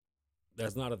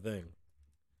That's not a thing.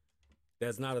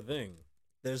 That's not a thing.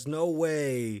 There's no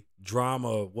way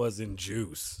Drama was in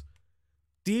Juice.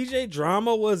 DJ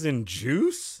Drama was in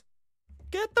Juice?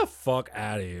 Get the fuck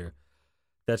out of here.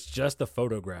 That's just a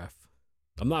photograph.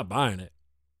 I'm not buying it.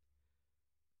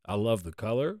 I love the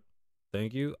color.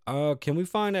 Thank you. Can we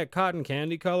find that cotton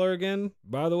candy color again,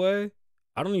 by the way?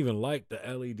 I don't even like the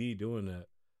LED doing that.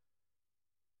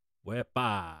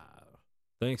 Wepa.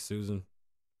 Thanks, Susan.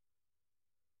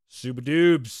 Super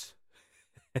doobs.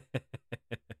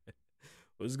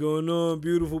 What's going on,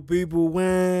 beautiful people?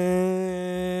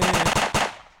 When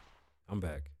I'm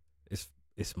back.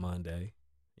 It's Monday.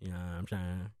 Yeah, I'm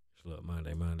trying. Just look,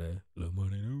 Monday. Look,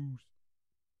 Monday news.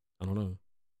 I don't know.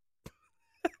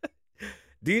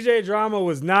 DJ Drama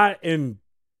was not in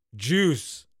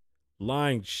Juice.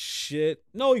 Lying shit.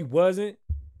 No, he wasn't.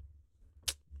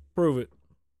 Prove it.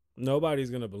 Nobody's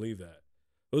going to believe that.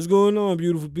 What's going on,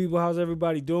 beautiful people? How's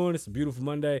everybody doing? It's a beautiful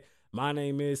Monday. My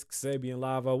name is Kasabian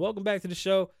Lavoe. Welcome back to the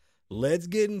show. Let's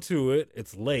get into it.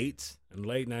 It's late, and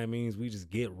late night means we just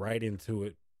get right into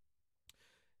it.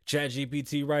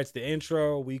 ChatGPT writes the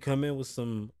intro. We come in with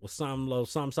some little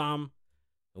some,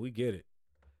 and we get it.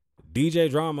 DJ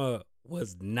Drama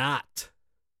was not,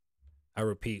 I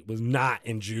repeat, was not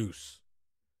in Juice.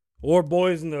 Or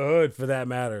Boys in the Hood, for that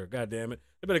matter. God damn it.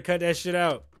 They better cut that shit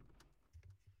out.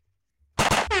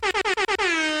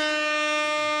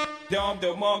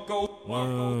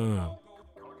 Wow.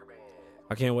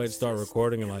 I can't wait to start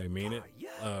recording and mean it.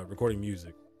 Recording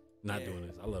music. Not doing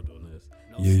this. I love doing this.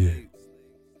 Yeah.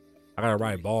 I gotta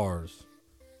write bars.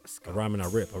 I rhyme and I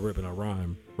rip. I rip and I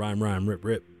rhyme. Rhyme,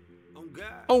 rip.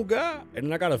 Oh God. And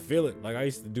then I gotta feel it. Like I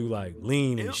used to do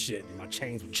lean and shit. And my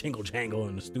chains would jingle jangle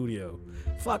in the studio.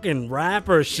 Fucking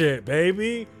rapper shit,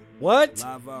 baby. What?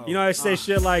 You know I say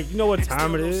shit like, you know what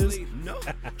time it is?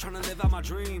 Trying to live out my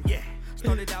dream. Yeah.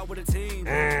 Started out with a team.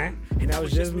 And that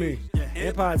was just me.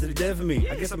 Empire to the death of me.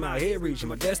 I guess I'm out here reaching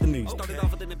my destiny. Started off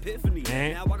with an epiphany.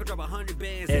 Now I can drop 100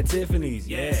 bands at Tiffany's.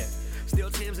 Yeah. Still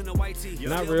Tim's in the white tee.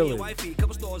 Not really.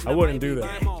 I wouldn't do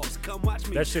that.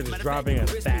 That shit is dropping at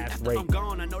a fast rate.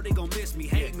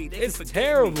 It's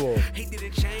terrible.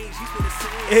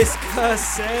 It's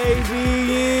Kasabian.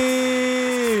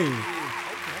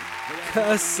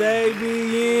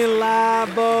 Kasabian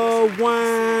Lavoe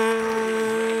wine.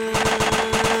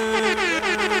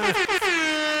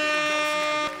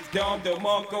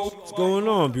 What's going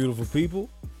on, beautiful people?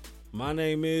 My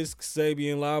name is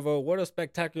Kasabian Lavoe. What a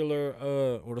spectacular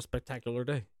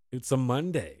day. It's a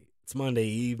Monday. It's Monday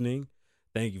evening.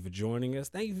 Thank you for joining us.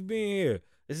 Thank you for being here.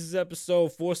 This is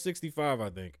episode 465, I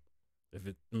think. Let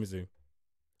me see.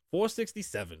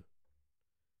 467.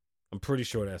 I'm pretty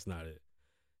sure that's not it.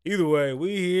 Either way,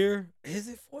 we here. Is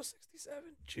it 467?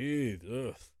 Jeez.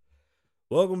 Ugh.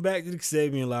 Welcome back to the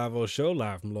Kasabian Lavoe Show,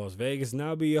 live from Las Vegas. And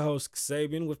I'll be your host,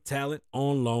 Kasabian, with talent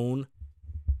on loan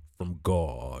from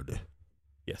God.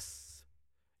 Yes.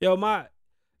 Yo,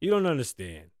 you don't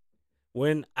understand.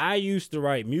 When I used to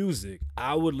write music,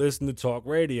 I would listen to talk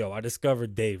radio. I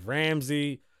discovered Dave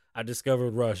Ramsey. I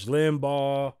discovered Rush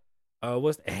Limbaugh.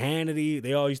 What's Hannity?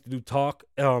 They all used to do talk.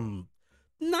 Not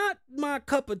my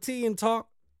cup of tea and talk.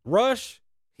 Rush,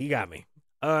 he got me.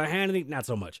 Hannity, not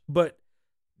so much. But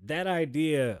that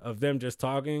idea of them just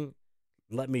talking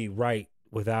let me write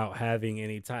without having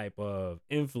any type of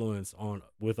influence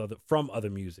from other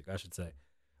music, I should say,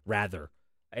 rather.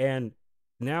 And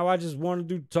now I just want to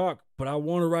do talk, but I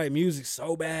want to write music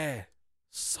so bad.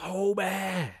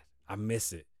 I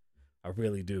miss it. I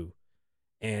really do.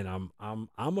 And I'm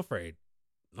afraid.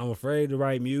 I'm afraid to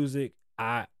write music.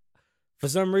 For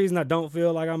some reason, I don't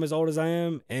feel like I'm as old as I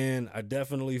am, and I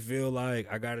definitely feel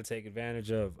like I got to take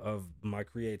advantage of my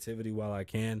creativity while I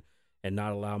can and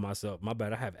not allow myself. My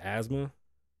bad, I have asthma,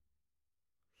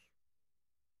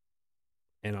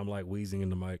 and I'm wheezing in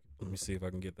the mic. Let me see if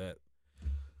I can get that.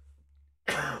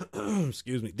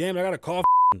 Excuse me. Damn it, I got a cough.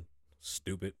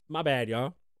 Stupid. My bad,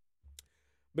 y'all.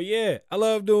 But yeah, I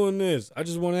love doing this. I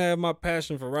just want to have my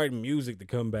passion for writing music to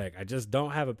come back. I just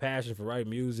don't have a passion for writing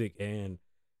music, and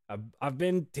I've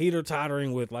been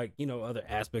teeter-tottering with other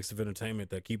aspects of entertainment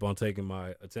that keep on taking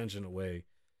my attention away.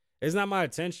 It's not my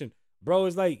attention. Bro,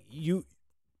 it's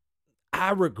I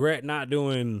regret not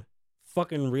doing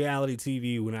fucking reality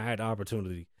TV when I had the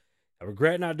opportunity. I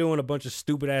regret not doing a bunch of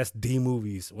stupid-ass D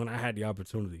movies when I had the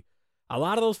opportunity. A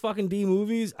lot of those fucking D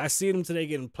movies, I see them today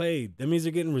getting played. That means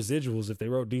they're getting residuals if they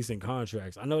wrote decent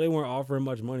contracts. I know they weren't offering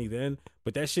much money then,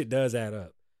 but that shit does add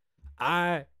up.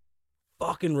 I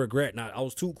fucking regret not. I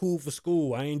was too cool for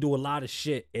school. I ain't do a lot of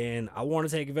shit, and I want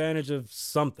to take advantage of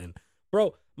something.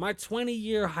 Bro, my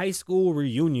 20-year high school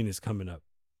reunion is coming up.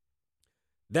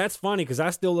 That's funny because I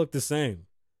still look the same.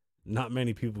 Not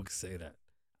many people can say that.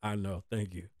 I know.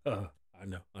 Thank you. I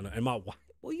know. And my wife,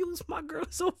 well, you was my girl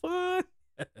so fun.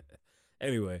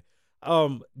 Anyway,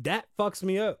 that fucks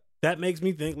me up. That makes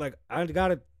me think like I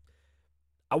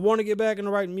want to get back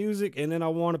into writing music, and then I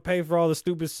want to pay for all the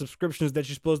stupid subscriptions that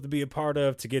you're supposed to be a part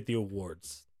of to get the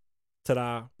awards.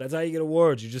 Ta-da. That's how you get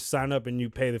awards. You just sign up and you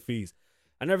pay the fees.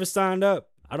 I never signed up.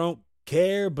 I don't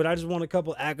care, but I just want a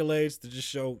couple accolades to just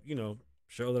show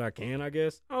that I can, I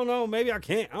guess. I don't know. Maybe I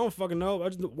can't. I don't fucking know. I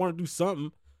just want to do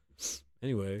something.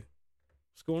 Anyway,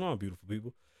 what's going on, beautiful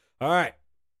people? All right.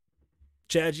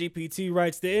 ChatGPT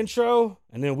writes the intro,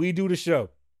 and then we do the show.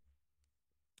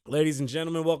 Ladies and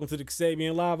gentlemen, welcome to the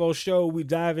Kasabian Lavoe show. We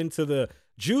dive into the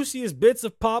juiciest bits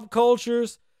of pop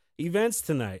culture's events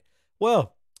tonight.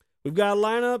 Well, we've got a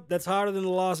lineup that's hotter than the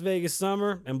Las Vegas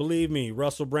summer, and believe me,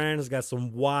 Russell Brand has got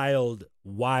some wild,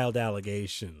 wild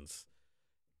allegations.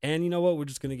 And you know what? We're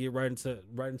just gonna get right into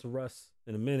Russ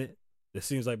in a minute. It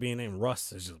seems like being named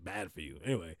Russ is just bad for you.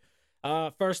 Anyway,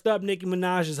 first up, Nicki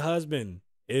Minaj's husband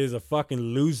is a fucking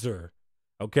loser.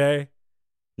 Okay,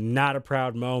 not a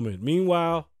proud moment.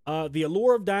 Meanwhile, the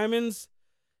allure of diamonds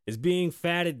is being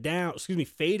faded down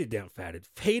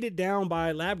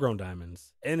by lab-grown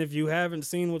diamonds. And if you haven't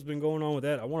seen what's been going on with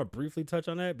that, I want to briefly touch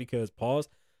on that because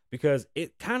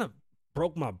it kind of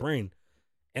broke my brain.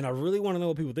 And I really want to know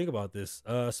what people think about this.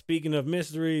 Speaking of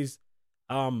mysteries,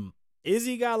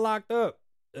 Izzy got locked up.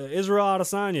 Israel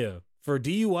Adesanya for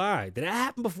DUI. Did that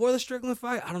happen before the Strickland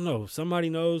fight? I don't know. Somebody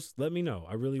knows. Let me know.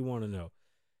 I really want to know.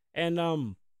 And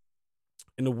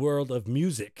in the world of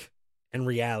music and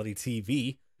reality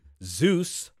TV,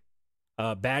 Zeus,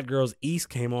 Bad Girls East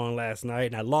came on last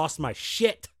night, and I lost my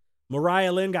shit.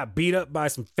 Mariah Lynn got beat up by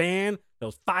some fan that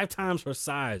was 5 times her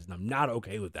size, and I'm not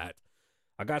okay with that.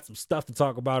 I got some stuff to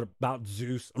talk about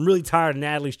Zeus. I'm really tired of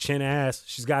Natalie's chin ass.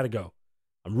 She's got to go.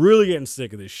 I'm really getting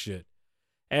sick of this shit.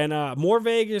 And more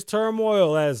Vegas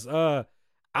turmoil as I'm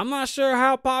not sure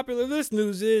how popular this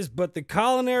news is, but the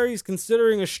culinary is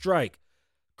considering a strike.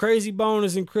 Crazy Bone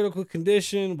is in critical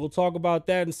condition. We'll talk about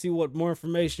that and see what more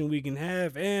information we can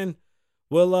have. And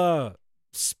we'll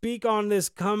speak on this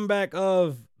comeback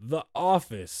of The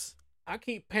Office. I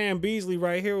keep Pam Beasley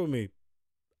right here with me.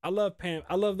 I love Pam.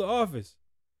 I love The Office.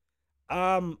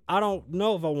 I don't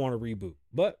know if I want to reboot,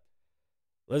 but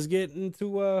let's get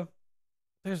into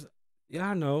let's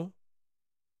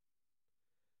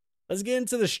get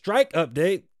into the strike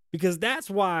update because that's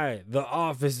why The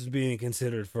Office is being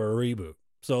considered for a reboot.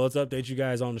 So let's update you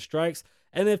guys on the strikes.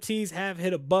 NFTs have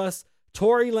hit a bust.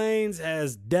 Tory Lanez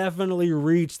has definitely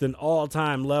reached an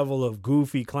all-time level of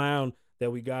goofy clown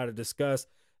that we got to discuss.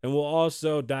 And we'll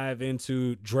also dive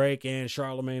into Drake and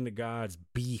Charlamagne the God's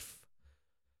beef.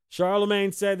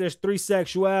 Charlamagne said there's 3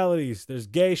 sexualities. There's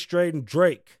gay, straight, and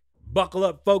Drake. Buckle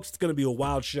up, folks. It's going to be a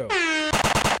wild show.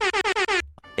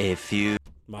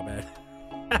 My bad.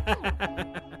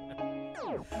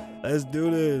 Let's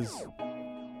do this.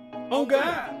 Oh,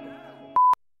 God.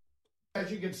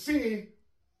 As you can see,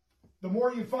 the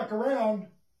more you fuck around,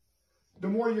 the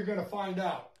more you're going to find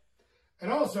out. And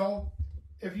also,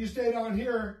 if you stay down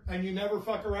here and you never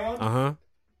fuck around,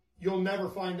 you'll never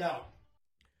find out.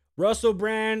 Russell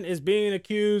Brand is being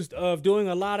accused of doing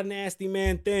a lot of nasty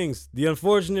man things. The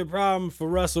unfortunate problem for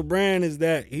Russell Brand is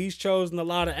that he's chosen a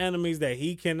lot of enemies that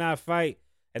he cannot fight.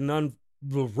 And the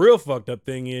real fucked up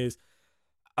thing is,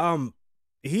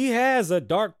 he has a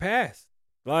dark past.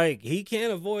 Like, he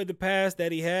can't avoid the past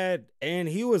that he had, and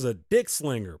he was a dick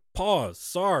slinger. Pause.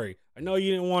 Sorry. I know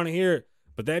you didn't want to hear it,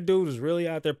 but that dude is really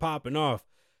out there popping off.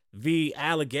 The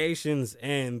allegations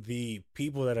and the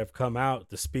people that have come out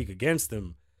to speak against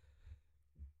him,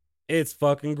 it's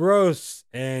fucking gross,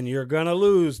 and you're gonna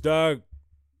lose, dog.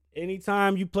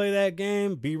 Anytime you play that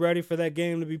game, be ready for that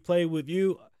game to be played with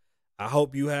you. I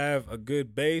hope you have a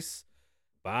good base,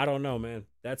 but I don't know, man.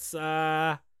 That's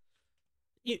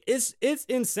it's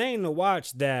insane to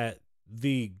watch that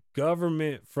the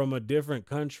government from a different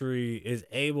country is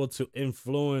able to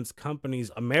influence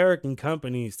companies, American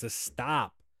companies, to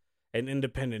stop an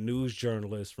independent news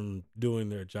journalist from doing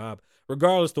their job,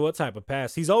 regardless to what type of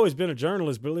past. He's always been a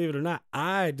journalist, believe it or not.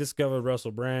 I discovered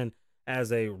Russell Brand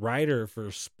as a writer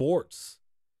for sports.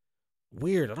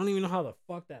 Weird. I don't even know how the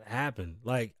fuck that happened.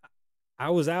 Like, I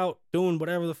was out doing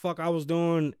whatever the fuck I was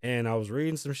doing, and I was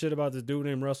reading some shit about this dude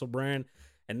named Russell Brand,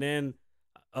 and then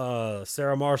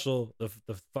Sarah Marshall, the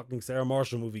fucking Sarah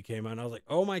Marshall movie came out, and I was like,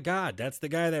 oh my God, that's the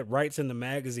guy that writes in the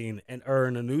magazine or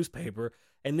in the newspaper.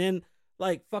 And then,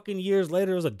 like, fucking years later,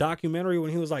 there was a documentary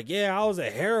when he was like, yeah, I was a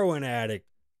heroin addict.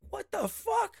 What the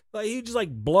fuck? Like, he just, like,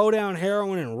 blow down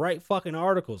heroin and write fucking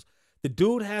articles. The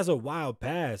dude has a wild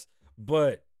past,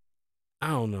 but I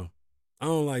don't know. I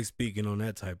don't like speaking on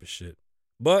that type of shit.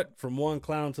 But from one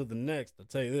clown to the next, I'll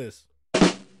tell you this.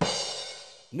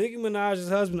 Nicki Minaj's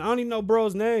husband, I don't even know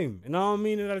bro's name, and I don't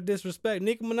mean it out of disrespect.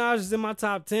 Nicki Minaj is in my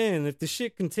top 10. If the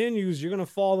shit continues, you're going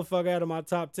to fall the fuck out of my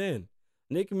top 10.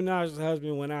 Nicki Minaj's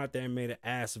husband went out there and made an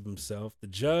ass of himself. The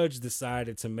judge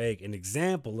decided to make an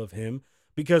example of him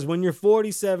because when you're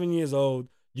 47 years old,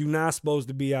 you're not supposed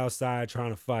to be outside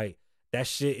trying to fight. That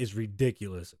shit is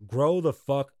ridiculous. Grow the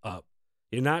fuck up.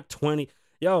 You're not 20.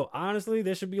 Yo, honestly,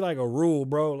 there should be like a rule,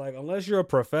 bro. Like, unless you're a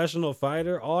professional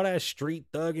fighter, all that street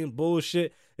thugging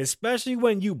bullshit, especially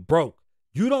when you broke,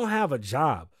 you don't have a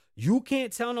job. You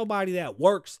can't tell nobody that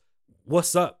works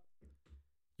what's up.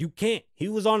 You can't. He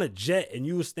was on a jet and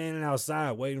you was standing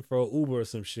outside waiting for an Uber or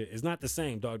some shit. It's not the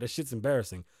same, dog. That shit's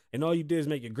embarrassing. And all you did is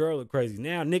make your girl look crazy.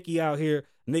 Now Nicki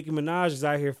Minaj is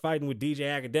out here fighting with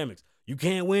DJ Academics. You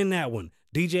can't win that one.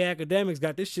 DJ Academics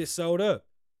got this shit sold up.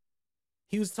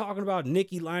 He was talking about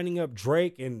Nicki lining up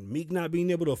Drake and Meek not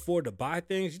being able to afford to buy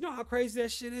things. You know how crazy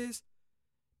that shit is?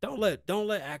 Don't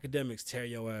let Academics tear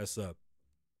your ass up.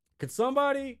 Can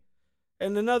somebody,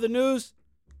 in another news,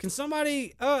 can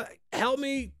somebody help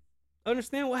me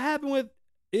understand what happened with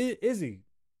Izzy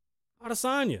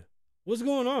Adesanya? What's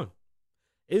going on?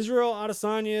 Israel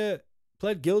Adesanya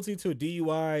pled guilty to a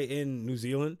DUI in New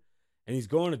Zealand, and he's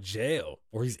going to jail,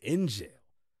 or he's in jail.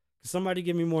 Can somebody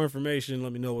give me more information?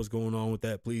 Let me know what's going on with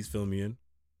that. Please fill me in.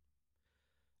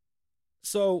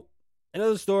 So,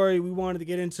 another story we wanted to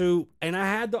get into, and I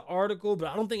had the article, but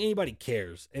I don't think anybody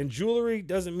cares. And jewelry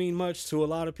doesn't mean much to a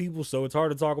lot of people, so it's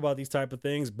hard to talk about these type of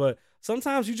things. But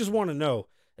sometimes you just want to know,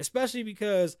 especially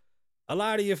because a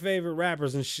lot of your favorite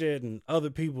rappers and shit and other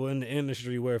people in the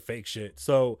industry wear fake shit.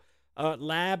 So,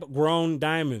 lab-grown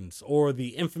diamonds, or the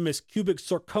infamous cubic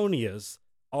zirconias,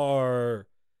 are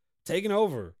taking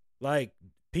over. Like,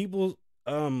 people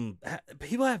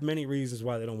have many reasons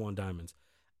why they don't want diamonds.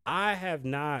 I have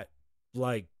not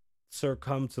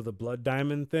succumbed to the blood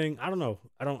diamond thing. I don't know.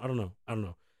 I don't know. I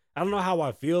don't know how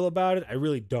I feel about it. I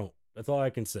really don't. That's all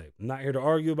I can say. I'm not here to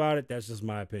argue about it. That's just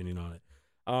my opinion on it.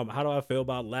 How do I feel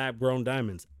about lab-grown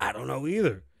diamonds? I don't know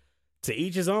either. To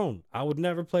each his own. I would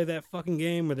never play that fucking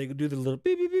game where they could do the little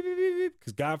beep, beep, beep, beep, beep, beep.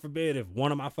 Because God forbid if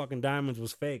one of my fucking diamonds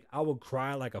was fake, I would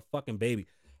cry like a fucking baby.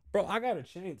 Bro, I got a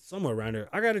chain somewhere around here.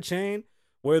 I got a chain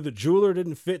where the jeweler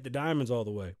didn't fit the diamonds all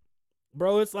the way.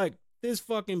 Bro, it's like this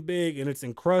fucking big and it's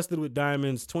encrusted with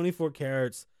diamonds, 24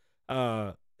 carats.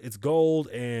 It's gold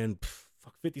and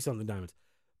 50 something diamonds.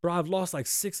 Bro, I've lost like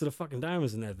 6 of the fucking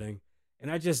diamonds in that thing. And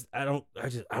I don't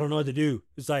know what to do.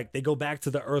 It's like they go back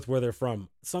to the earth where they're from.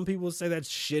 Some people say that's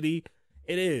shitty.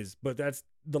 It is, but that's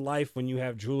the life when you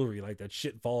have jewelry. Like, that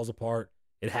shit falls apart.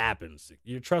 It happens.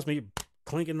 You trust me,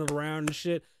 clinking it around and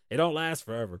shit. It don't last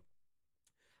forever.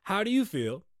 How do you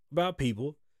feel about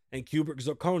people and cubic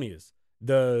zirconias?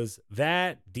 Does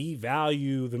that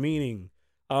devalue the meaning?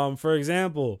 For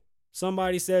example,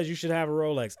 somebody says you should have a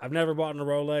Rolex. I've never bought a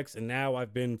Rolex, and now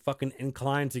I've been fucking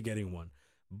inclined to getting one.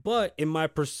 But in my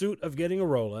pursuit of getting a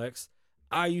Rolex,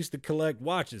 I used to collect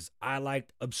watches. I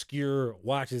liked obscure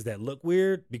watches that look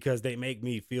weird because they make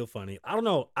me feel funny. I don't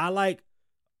know. I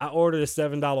ordered a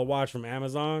 $7 watch from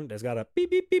Amazon that's got a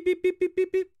beep, beep, beep, beep, beep, beep,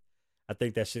 beep, beep. I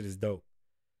think that shit is dope.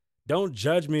 Don't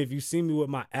judge me if you see me with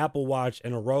my Apple Watch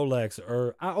and a Rolex.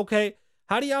 Okay,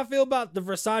 how do y'all feel about the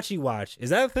Versace watch? Is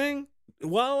that a thing?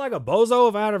 Well, like a bozo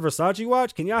if I had a Versace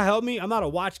watch? Can y'all help me? I'm not a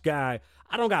watch guy.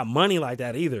 I don't got money like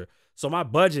that either. So my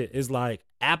budget is like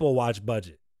Apple Watch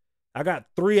budget. I got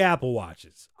 3 Apple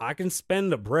Watches. I can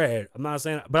spend the bread. I'm not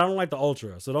saying, but I don't like the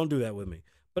Ultra, so don't do that with me.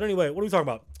 But anyway, what are we talking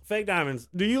about? Fake diamonds.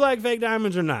 Do you like fake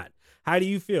diamonds or not? How do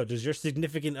you feel? Does your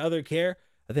significant other care?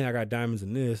 I think I got diamonds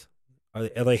in this. Are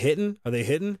they hitting? Are they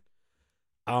hitting?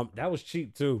 That was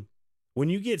cheap too. When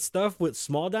you get stuff with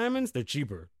small diamonds, they're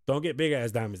cheaper. Don't get big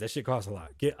ass diamonds. That shit costs a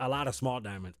lot. Get a lot of small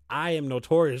diamonds. I am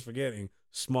notorious for getting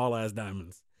small ass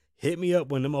diamonds. Hit me up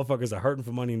when them motherfuckers are hurting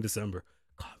for money in December.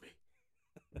 Call me.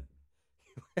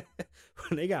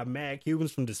 When they got mad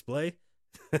Cubans from Display.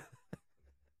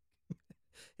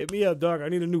 Hit me up, dog. I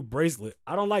need a new bracelet.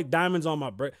 I don't like diamonds on my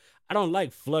bracelet. I don't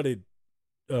like flooded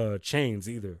chains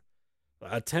either.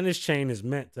 A tennis chain is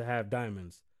meant to have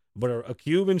diamonds, but a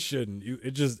Cuban shouldn't.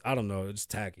 I don't know. It's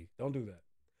tacky. Don't do that.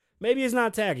 Maybe it's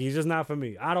not tacky. It's just not for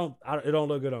me. It don't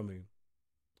look good on me.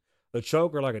 A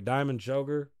choker, like a diamond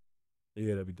choker.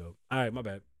 Yeah, that'd be dope. All right, my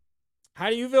bad. How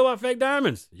do you feel about fake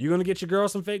diamonds? You gonna get your girl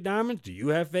some fake diamonds? Do you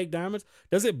have fake diamonds?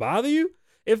 Does it bother you?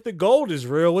 If the gold is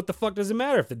real, what the fuck does it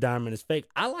matter if the diamond is fake?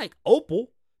 I like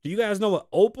opal. Do you guys know what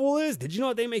opal is? Did you know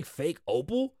that they make fake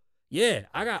opal? Yeah,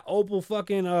 I got opal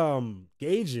fucking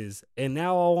gauges, and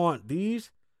now I want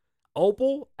these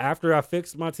opal after I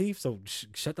fixed my teeth. So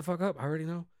shut the fuck up. I already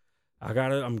know.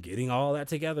 I'm getting all that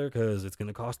together because it's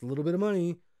gonna cost a little bit of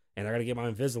money, and I gotta get my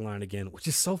Invisalign again, which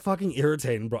is so fucking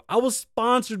irritating, bro. I was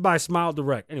sponsored by Smile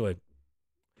Direct. Anyway,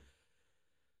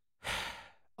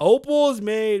 opal is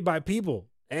made by people,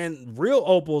 and real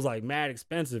opal is like mad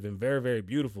expensive and very, very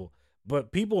beautiful.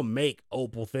 But people make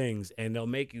opal things, and they'll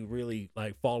make you really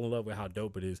like fall in love with how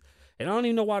dope it is. And I don't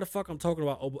even know why the fuck I'm talking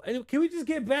about opal. Anyway, can we just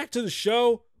get back to the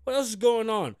show? What else is going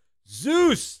on?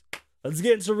 Zeus. Let's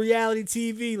get into reality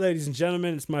TV, ladies and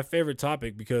gentlemen. It's my favorite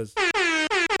topic because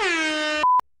I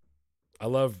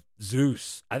love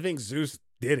Zeus. I think Zeus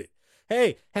did it.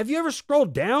 Hey, have you ever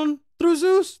scrolled down through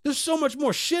Zeus? There's so much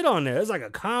more shit on there. There's like a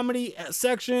comedy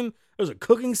section. There's a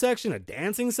cooking section, a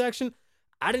dancing section.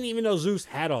 I didn't even know Zeus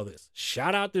had all this.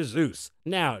 Shout out to Zeus.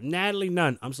 Now, Natalie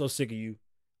Nunn, I'm so sick of you.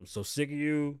 I'm so sick of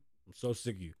you. I'm so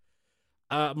sick of you.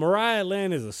 Mariah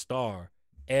Lynn is a star.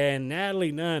 And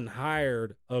Natalie Nunn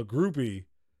hired a groupie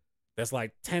that's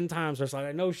like 10 times her size.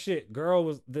 Like, no shit.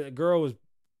 The girl was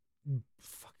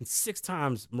fucking 6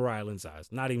 times Mariah Lynn's size.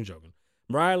 Not even joking.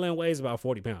 Mariah Lynn weighs about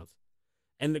 40 pounds.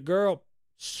 And the girl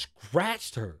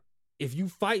scratched her. If you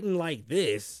fighting like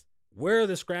this, where are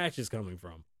the scratches coming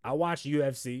from? I watch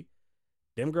UFC.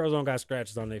 Them girls don't got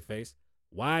scratches on their face.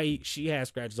 Why she has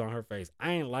scratches on her face?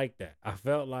 I ain't like that. I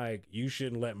felt like you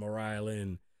shouldn't let Mariah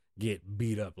Lynn get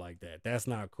beat up like that. That's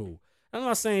not cool. I'm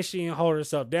not saying she didn't hold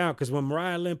herself down, because when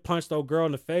Mariah Lynn punched old girl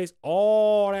in the face,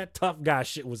 all that tough guy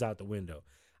shit was out the window.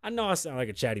 I know I sound like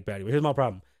a chatty patty, but here's my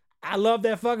problem. I love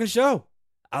that fucking show.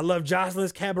 I love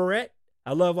Jocelyn's Cabaret.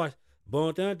 I love watching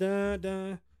dun dun dun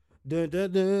dun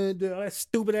dun dun dun, that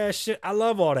stupid ass shit. I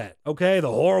love all that. Okay,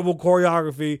 the horrible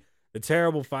choreography, the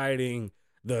terrible fighting,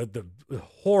 the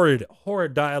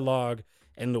horrid dialogue,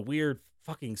 and the weird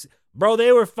fucking. Bro,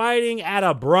 they were fighting at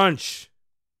a brunch.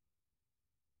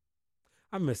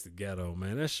 I miss the ghetto,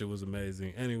 man. That shit was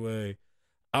amazing. Anyway,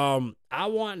 I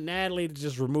want Natalie to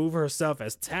just remove herself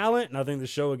as talent, and I think the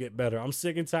show will get better. I'm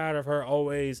sick and tired of her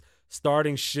always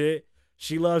starting shit.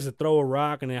 She loves to throw a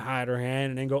rock and then hide her hand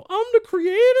and then go, I'm the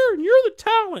creator and you're the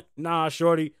talent. Nah,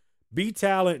 shorty, be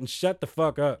talent and shut the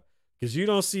fuck up. Because you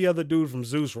don't see other dudes from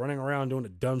Zeus running around doing the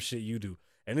dumb shit you do.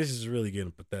 And this is really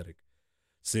getting pathetic.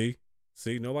 See,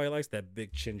 nobody likes that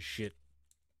big chin shit.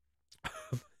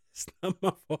 It's not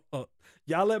my fault.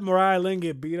 Y'all let Mariah Lynn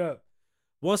get beat up.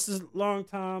 Once a long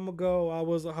time ago, I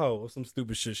was a hoe. Some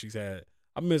stupid shit she's had.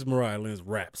 I miss Mariah Lynn's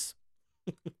raps.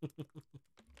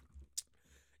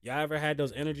 Y'all ever had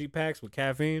those energy packs with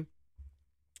caffeine?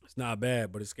 It's not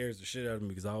bad, but it scares the shit out of me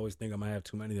because I always think I might have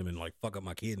too many of them and like fuck up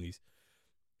my kidneys.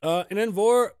 And then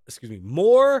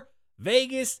more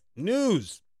Vegas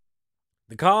news.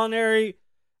 The culinary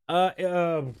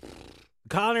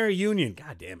union,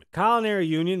 god damn it, culinary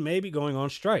union may be going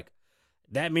on strike.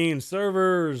 That means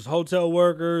servers, hotel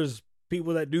workers,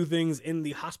 people that do things in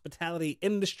the hospitality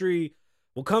industry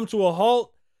will come to a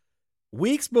halt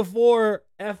weeks before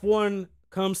F1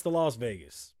 comes to Las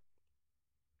Vegas.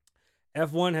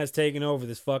 F1 has taken over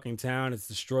this fucking town. It's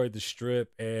destroyed the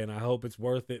strip, and I hope it's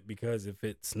worth it, because if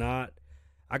it's not,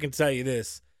 I can tell you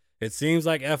this. It seems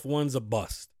like F1's a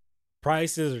bust.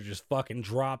 Prices are just fucking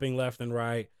dropping left and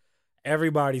right.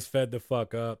 Everybody's fed the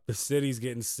fuck up. The city's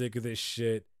getting sick of this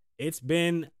shit. It's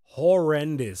been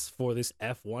horrendous for this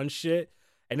F1 shit.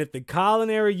 And if the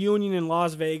culinary union in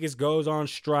Las Vegas goes on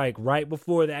strike right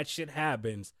before that shit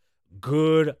happens,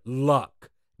 good luck.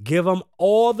 Give them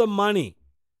all the money.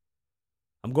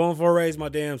 I'm going for a raise my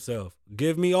damn self.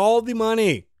 Give me all the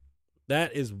money.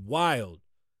 That is wild.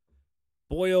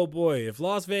 Boy, oh boy, if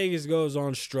Las Vegas goes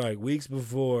on strike weeks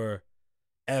before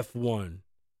F1,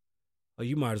 well,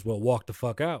 you might as well walk the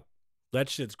fuck out. That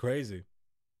shit's crazy.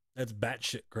 That's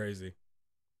batshit crazy.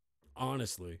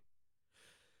 Honestly.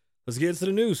 Let's get into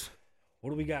the news. What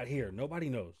do we got here? Nobody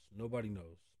knows.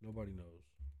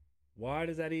 Why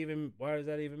does that even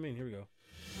mean? Here we go.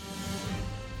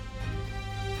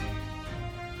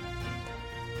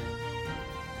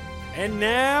 And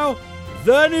now,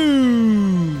 the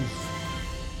news.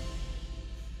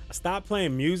 I stopped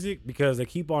playing music because they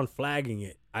keep on flagging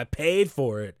it. I paid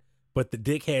for it, but the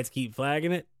dickheads keep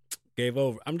flagging it. Gave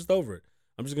over. I'm just over it.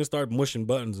 I'm just going to start mushing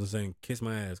buttons and saying, kiss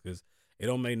my ass, because it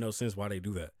don't make no sense why they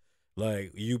do that.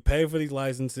 Like, you pay for these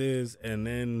licenses, and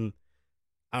then,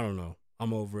 I don't know.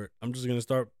 I'm over it. I'm just going to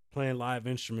start playing live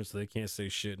instruments so they can't say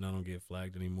shit and I don't get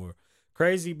flagged anymore.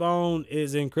 Crazy Bone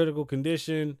is in critical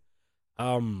condition.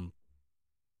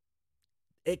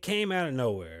 It came out of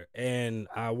nowhere, and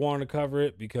I want to cover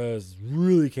it because it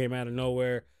really came out of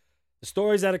nowhere. The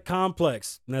story's at a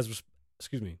complex, and as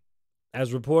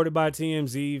reported by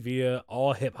TMZ via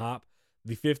All Hip Hop,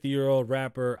 the 50-year-old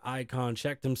rapper icon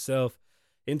checked himself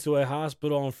into a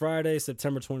hospital on Friday,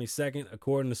 September 22nd.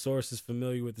 According to sources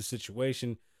familiar with the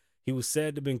situation, he was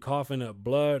said to have been coughing up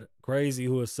blood. Crazy,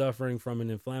 who is suffering from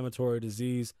an inflammatory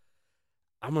disease.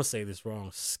 I'm going to say this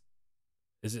wrong.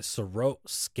 Is it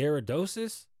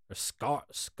sclerosis or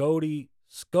scoliosis?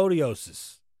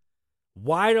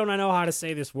 Why don't I know how to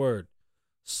say this word?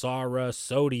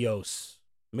 Sarasodios.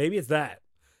 Maybe it's that.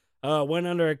 Went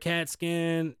under a CAT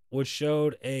scan, which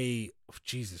showed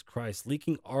Jesus Christ,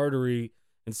 leaking artery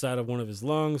inside of one of his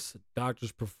lungs.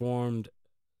 Doctors performed,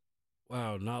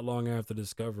 not long after the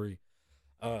discovery,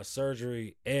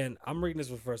 surgery. And I'm reading this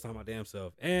for the first time my damn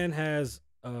self. And has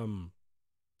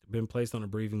been placed on a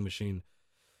breathing machine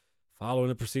following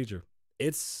the procedure.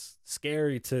 It's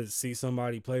scary to see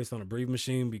somebody placed on a breathing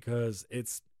machine because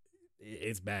it's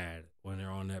bad when they're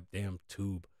on that damn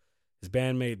tube. His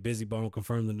bandmate Busy Bone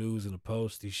confirmed the news in a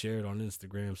post he shared on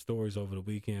Instagram stories over the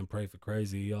weekend. Pray for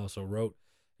Crazy. He also wrote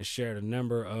and shared a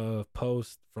number of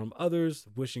posts from others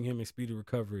wishing him a speedy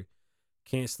recovery.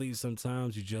 Can't sleep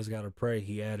sometimes, you just gotta pray.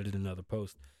 He added another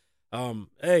post.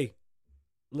 Hey,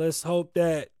 let's hope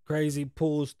that Crazy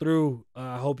pulls through.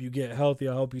 I hope you get healthy.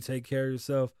 I hope you take care of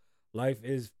yourself. Life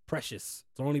is precious.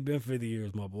 It's only been 50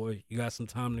 years, my boy. You got some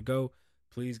time to go.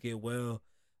 Please get well.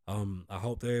 I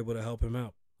hope they're able to help him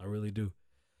out. I really do.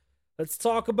 Let's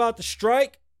talk about the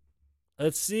strike.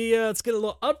 Let's see. Let's get a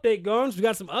little update going. We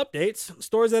got some updates.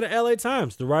 Stories out of LA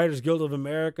Times. The Writers Guild of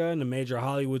America and the major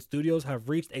Hollywood studios have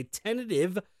reached a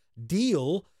tentative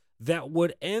deal that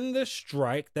would end the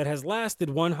strike that has lasted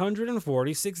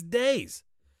 146 days.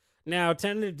 Now,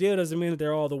 tentative deal doesn't mean that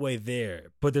they're all the way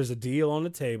there, but there's a deal on the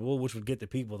table which would get the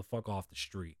people the fuck off the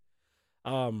street.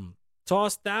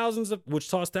 Tossed thousands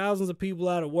of people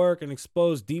out of work and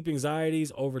exposed deep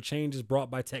anxieties over changes brought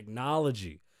by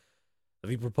technology.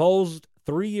 The proposed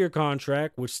 3-year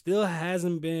contract, which still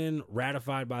hasn't been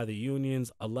ratified by the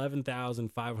union's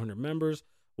 11,500 members,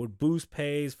 would boost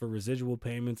pays for residual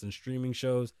payments and streaming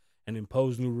shows and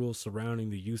impose new rules surrounding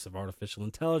the use of artificial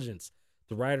intelligence.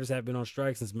 The writers have been on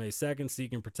strike since May 2nd,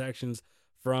 seeking protections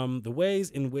from the ways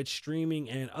in which streaming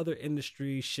and other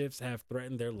industry shifts have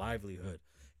threatened their livelihood.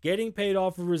 Getting paid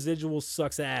off of residuals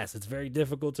sucks ass. It's very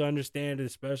difficult to understand it,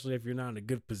 especially if you're not in a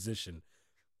good position.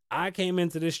 I came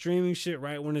into this streaming shit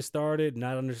right when it started,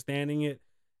 not understanding it.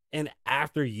 And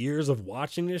after years of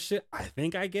watching this shit, I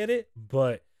think I get it.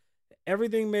 But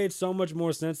everything made so much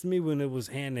more sense to me when it was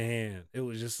hand to hand. It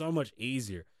was just so much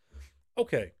easier.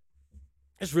 Okay,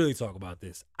 let's really talk about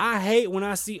this. I hate when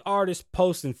I see artists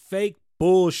posting fake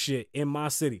bullshit in my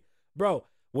city. Bro,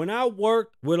 when I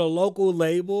worked with a local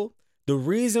label, the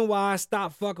reason why I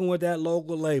stopped fucking with that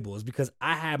local label is because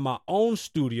I had my own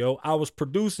studio. I was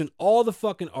producing all the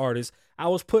fucking artists. I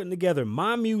was putting together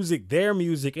my music, their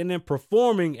music, and then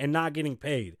performing and not getting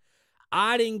paid.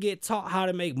 I didn't get taught how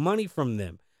to make money from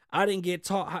them. I didn't get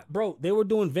taught bro, they were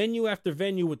doing venue after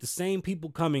venue with the same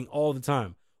people coming all the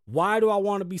time. Why do I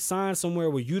want to be signed somewhere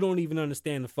where you don't even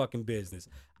understand the fucking business?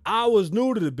 I was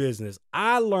new to the business.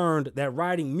 I learned that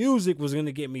writing music was going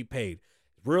to get me paid.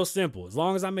 Real simple. As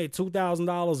long as I made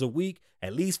 $2,000 a week,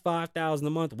 at least $5,000 a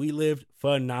month, we lived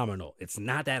phenomenal. It's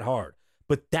not that hard.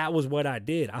 But that was what I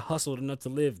did. I hustled enough to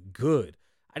live good.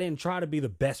 I didn't try to be the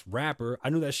best rapper.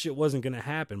 I knew that shit wasn't going to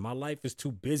happen. My life is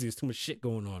too busy. There's too much shit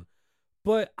going on.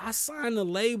 But I signed the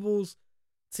labels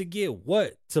to get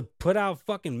what? To put out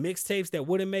fucking mixtapes that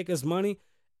wouldn't make us money?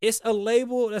 It's a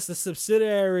label that's a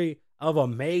subsidiary of a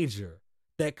major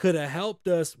that could have helped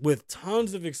us with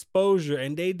tons of exposure,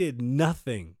 and they did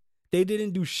nothing. They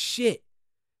didn't do shit.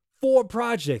 4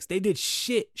 projects. They did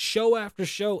shit. Show after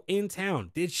show in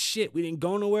town. Did shit. We didn't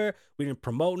go nowhere. We didn't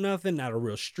promote nothing. Not a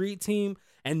real street team.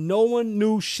 And no one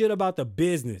knew shit about the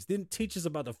business. Didn't teach us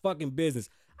about the fucking business.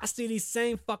 I see these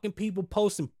same fucking people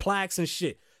posting plaques and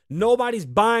shit. Nobody's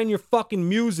buying your fucking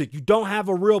music. You don't have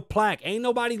a real plaque. Ain't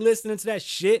nobody listening to that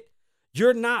shit.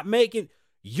 You're not making...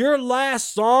 Your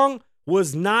last song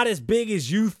was not as big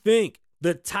as you think.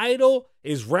 The title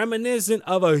is reminiscent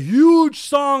of a huge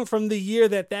song from the year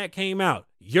that came out.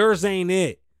 Yours ain't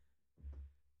it.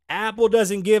 Apple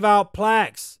doesn't give out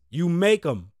plaques. You make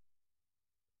them.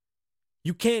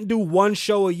 You can't do one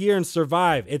show a year and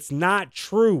survive. It's not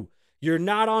true. You're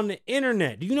not on the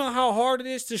internet. Do you know how hard it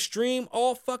is to stream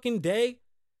all fucking day?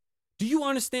 Do you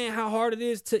understand how hard it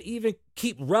is to even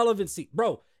keep relevancy?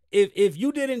 Bro, if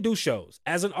you didn't do shows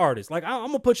as an artist, like I'm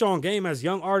going to put you on game as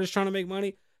young artists trying to make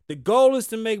money. The goal is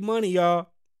to make money, y'all.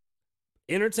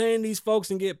 Entertain these folks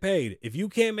and get paid. If you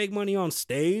can't make money on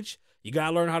stage, You got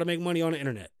to learn how to make money on the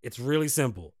internet. It's really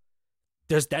simple.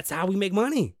 That's how we make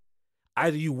money.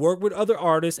 Either you work with other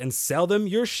artists and sell them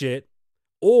your shit,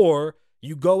 or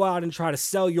you go out and try to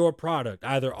sell your product,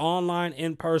 either online,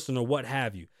 in person, or what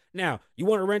have you. Now, you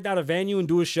want to rent out a venue and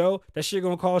do a show? That shit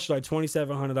gonna cost you like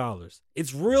 $2,700.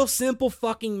 It's real simple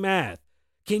fucking math.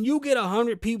 Can you get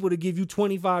 100 people to give you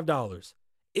 $25?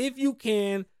 If you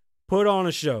can, put on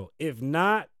a show. If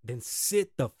not, then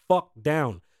sit the fuck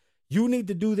down. You need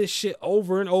to do this shit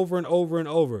over and over and over and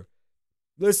over.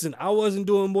 Listen, I wasn't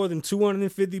doing more than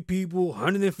 250 people,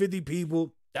 150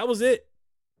 people. That was it.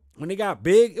 When it got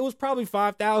big, it was probably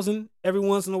 5,000 every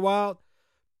once in a while,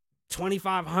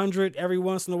 2,500 every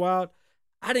once in a while.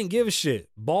 I didn't give a shit.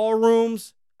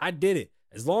 Ballrooms, I did it.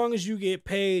 As long as you get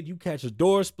paid, you catch a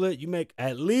door split, you make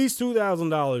at least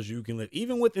 $2,000, you can live,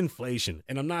 even with inflation.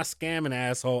 And I'm not scamming,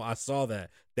 asshole. I saw that.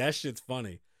 That shit's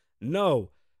funny. No,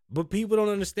 but people don't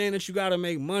understand that you got to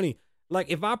make money. Like,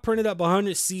 if I printed up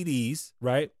 100 CDs,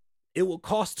 right, it would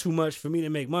cost too much for me to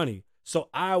make money. So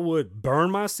I would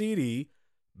burn my CD,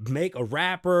 make a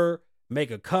wrapper,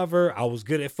 make a cover. I was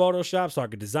good at Photoshop, so I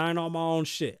could design all my own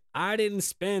shit. I didn't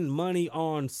spend money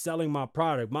on selling my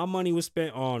product. My money was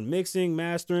spent on mixing,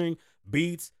 mastering,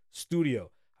 beats,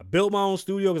 studio. I built my own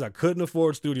studio because I couldn't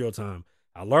afford studio time.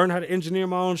 I learned how to engineer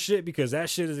my own shit because that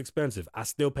shit is expensive. I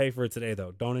still pay for it today,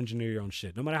 though. Don't engineer your own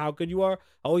shit. No matter how good you are,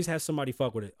 always have somebody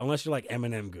fuck with it, unless you're like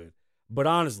Eminem good. But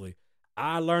honestly,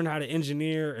 I learned how to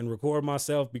engineer and record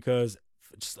myself because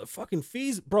just the fucking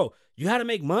fees. Bro, you had to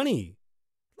make money.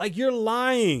 Like, you're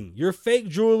lying. Your fake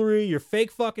jewelry, your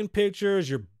fake fucking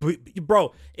pictures,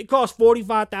 bro, it costs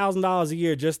 $45,000 a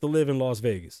year just to live in Las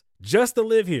Vegas. Just to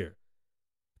live here.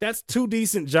 That's 2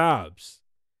 decent jobs.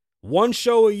 1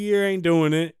 show a year ain't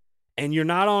doing it, and you're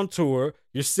not on tour.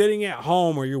 You're sitting at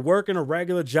home or you're working a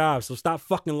regular job, so stop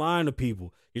fucking lying to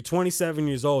people. You're 27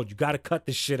 years old. You got to cut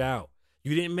this shit out.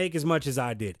 You didn't make as much as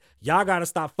I did. Y'all got to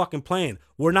stop fucking playing.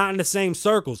 We're not in the same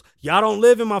circles. Y'all don't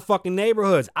live in my fucking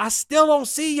neighborhoods. I still don't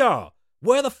see y'all.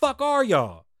 Where the fuck are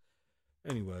y'all?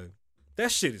 Anyway,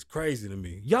 that shit is crazy to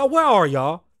me. Y'all, where are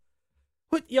y'all?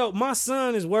 Yo, my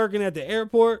son is working at the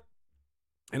airport,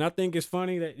 and I think it's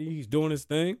funny that he's doing his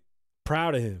thing.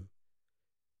 Proud of him.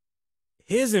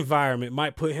 His environment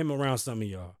might put him around some of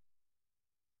y'all.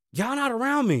 Y'all not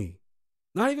around me.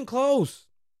 Not even close.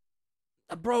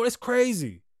 Bro, it's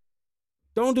crazy.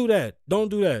 Don't do that. Don't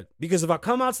do that. Because if I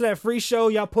come out to that free show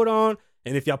y'all put on,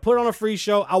 and if y'all put on a free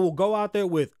show, I will go out there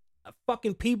with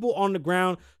fucking people on the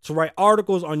ground to write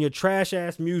articles on your trash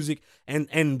ass music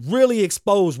and really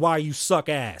expose why you suck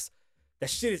ass. That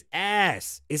shit is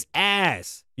ass. It's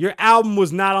ass. Your album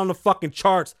was not on the fucking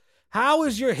charts. How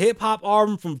is your hip hop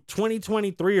album from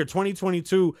 2023 or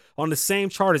 2022 on the same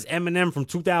chart as Eminem from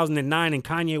 2009 and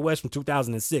Kanye West from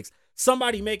 2006?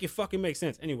 Somebody make it fucking make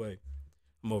sense. Anyway,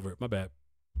 I'm over it. My bad.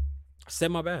 I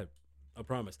said my bad. I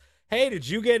promise. Hey, did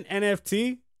you get an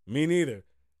NFT? Me neither.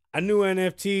 I knew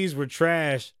NFTs were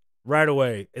trash right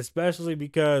away, especially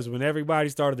because when everybody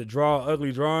started to draw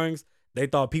ugly drawings, they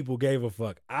thought people gave a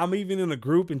fuck. I'm even in a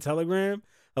group in Telegram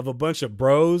of a bunch of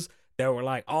bros that were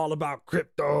like all about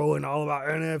crypto and all about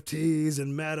NFTs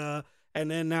and meta.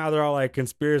 And then now they're all like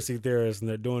conspiracy theorists and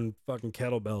they're doing fucking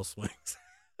kettlebell swings.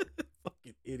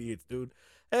 Fucking idiots, dude.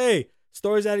 Hey,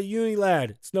 stories out of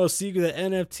Unilad. It's no secret that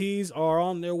NFTs are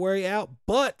on their way out,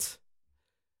 but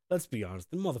let's be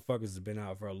honest, the motherfuckers have been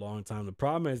out for a long time. The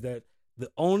problem is that the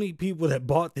only people that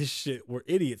bought this shit were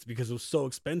idiots because it was so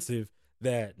expensive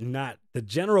that not the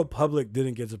general public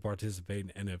didn't get to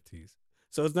participate in NFTs.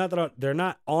 So it's not that they're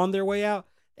not on their way out.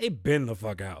 They've been the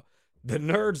fuck out. The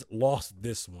nerds lost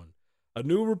this one. A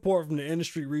new report from the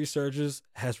industry researchers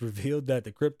has revealed that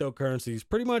the cryptocurrency is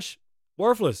pretty much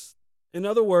worthless. In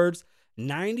other words,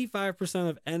 95%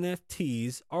 of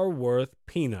NFTs are worth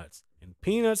peanuts, and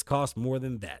peanuts cost more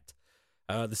than that.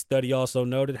 The study also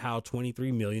noted how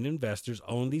 23 million investors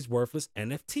own these worthless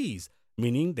NFTs,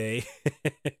 meaning they...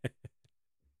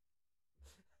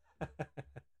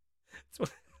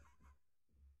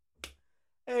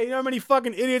 Hey, you know how many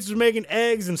fucking idiots are making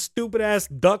eggs and stupid ass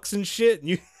ducks and shit?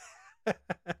 And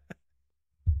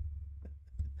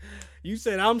you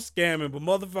said I'm scamming, but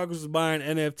motherfuckers was buying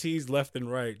NFTs left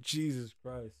and right. Jesus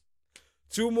Christ.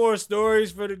 2 more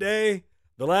stories for today.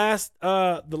 The last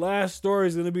story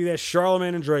is gonna be that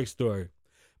Charlamagne and Drake story.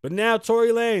 But now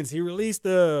Tory Lanez, he released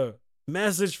a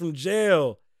message from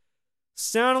jail,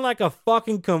 sounding like a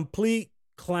fucking complete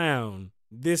clown.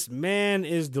 This man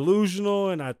is delusional,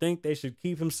 and I think they should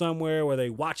keep him somewhere where they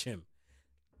watch him.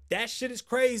 That shit is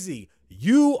crazy.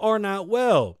 You are not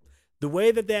well. The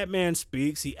way that man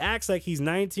speaks, he acts like he's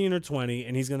 19 or 20,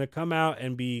 and he's going to come out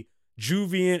and be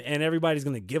Juviant, and everybody's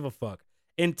going to give a fuck.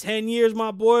 In 10 years, my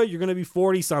boy, you're going to be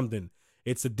 40-something.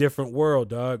 It's a different world,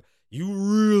 dog. You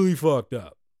really fucked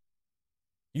up.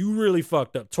 You really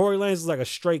fucked up. Tory Lanez is like a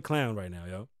straight clown right now,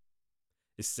 yo.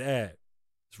 It's sad.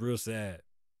 It's real sad.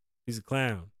 He's a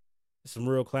clown. It's some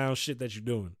real clown shit that you're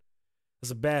doing.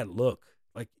 It's a bad look.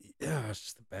 Like, yeah, it's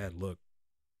just a bad look.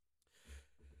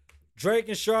 Drake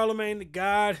and Charlamagne the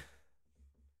God.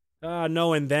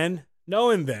 No and then.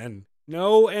 No and then.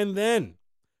 No and then.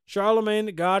 Charlamagne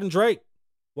the God and Drake.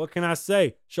 What can I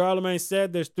say? Charlamagne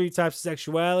said there's 3 types of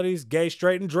sexualities: gay,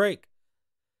 straight, and Drake.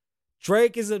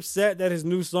 Drake is upset that his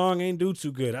new song ain't do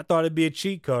too good. I thought it'd be a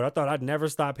cheat code. I thought I'd never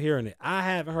stop hearing it. I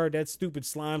haven't heard that stupid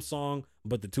slime song,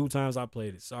 but the 2 times I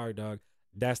played it. Sorry, dog.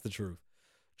 That's the truth.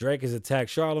 Drake has attacked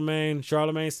Charlamagne.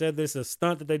 Charlamagne said this is a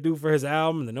stunt that they do for his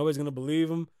album, and that nobody's going to believe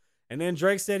him. And then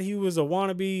Drake said he was a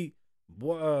wannabe,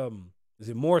 is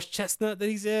it Morris Chestnut that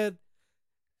he said?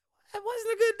 That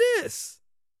wasn't a good diss.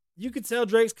 You could tell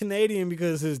Drake's Canadian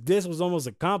because his diss was almost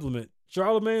a compliment.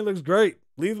 Charlamagne looks great.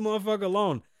 Leave the motherfucker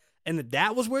alone. And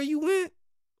that was where you went?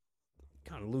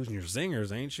 Kind of losing your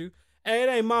zingers, ain't you? Hey, it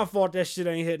ain't my fault that shit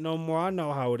ain't hit no more. I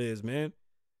know how it is, man.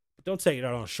 But don't take it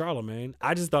out on Charlamagne.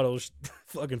 I just thought it was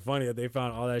fucking funny that they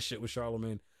found all that shit with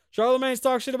Charlamagne. Charlamagne's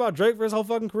talked shit about Drake for his whole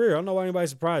fucking career. I don't know why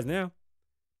anybody's surprised now.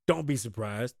 Don't be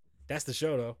surprised. That's the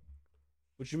show, though.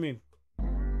 What you mean?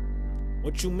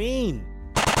 What you mean?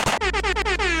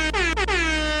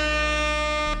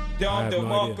 I have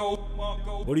no idea.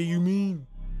 What do you mean?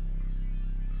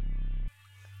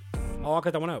 Oh, I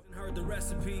cut that one out. Heard the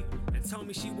recipe and told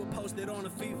me she would post it on a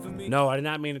feed for me. No, I did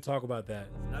not mean to talk about that.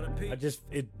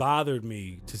 It bothered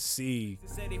me to see.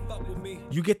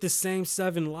 You get the same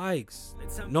 7 likes.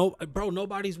 No, bro,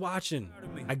 nobody's watching.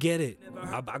 I get it.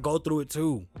 I go through it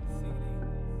too.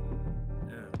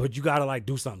 But you gotta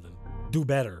do something. Do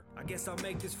better. I guess I'll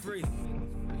make this free.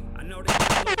 I know that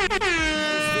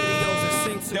videos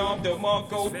and sing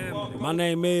to My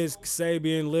name is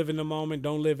Kasabian. Live in the moment,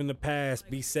 don't live in the past.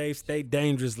 Be safe, stay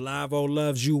dangerous. Lavoe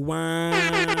loves you. Wine.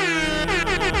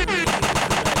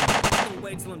 Don't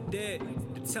wait till I'm dead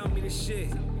to tell me the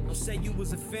shit. Don't say you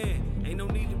was a fan. Ain't no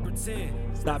need to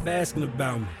pretend. Stop asking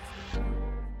about me.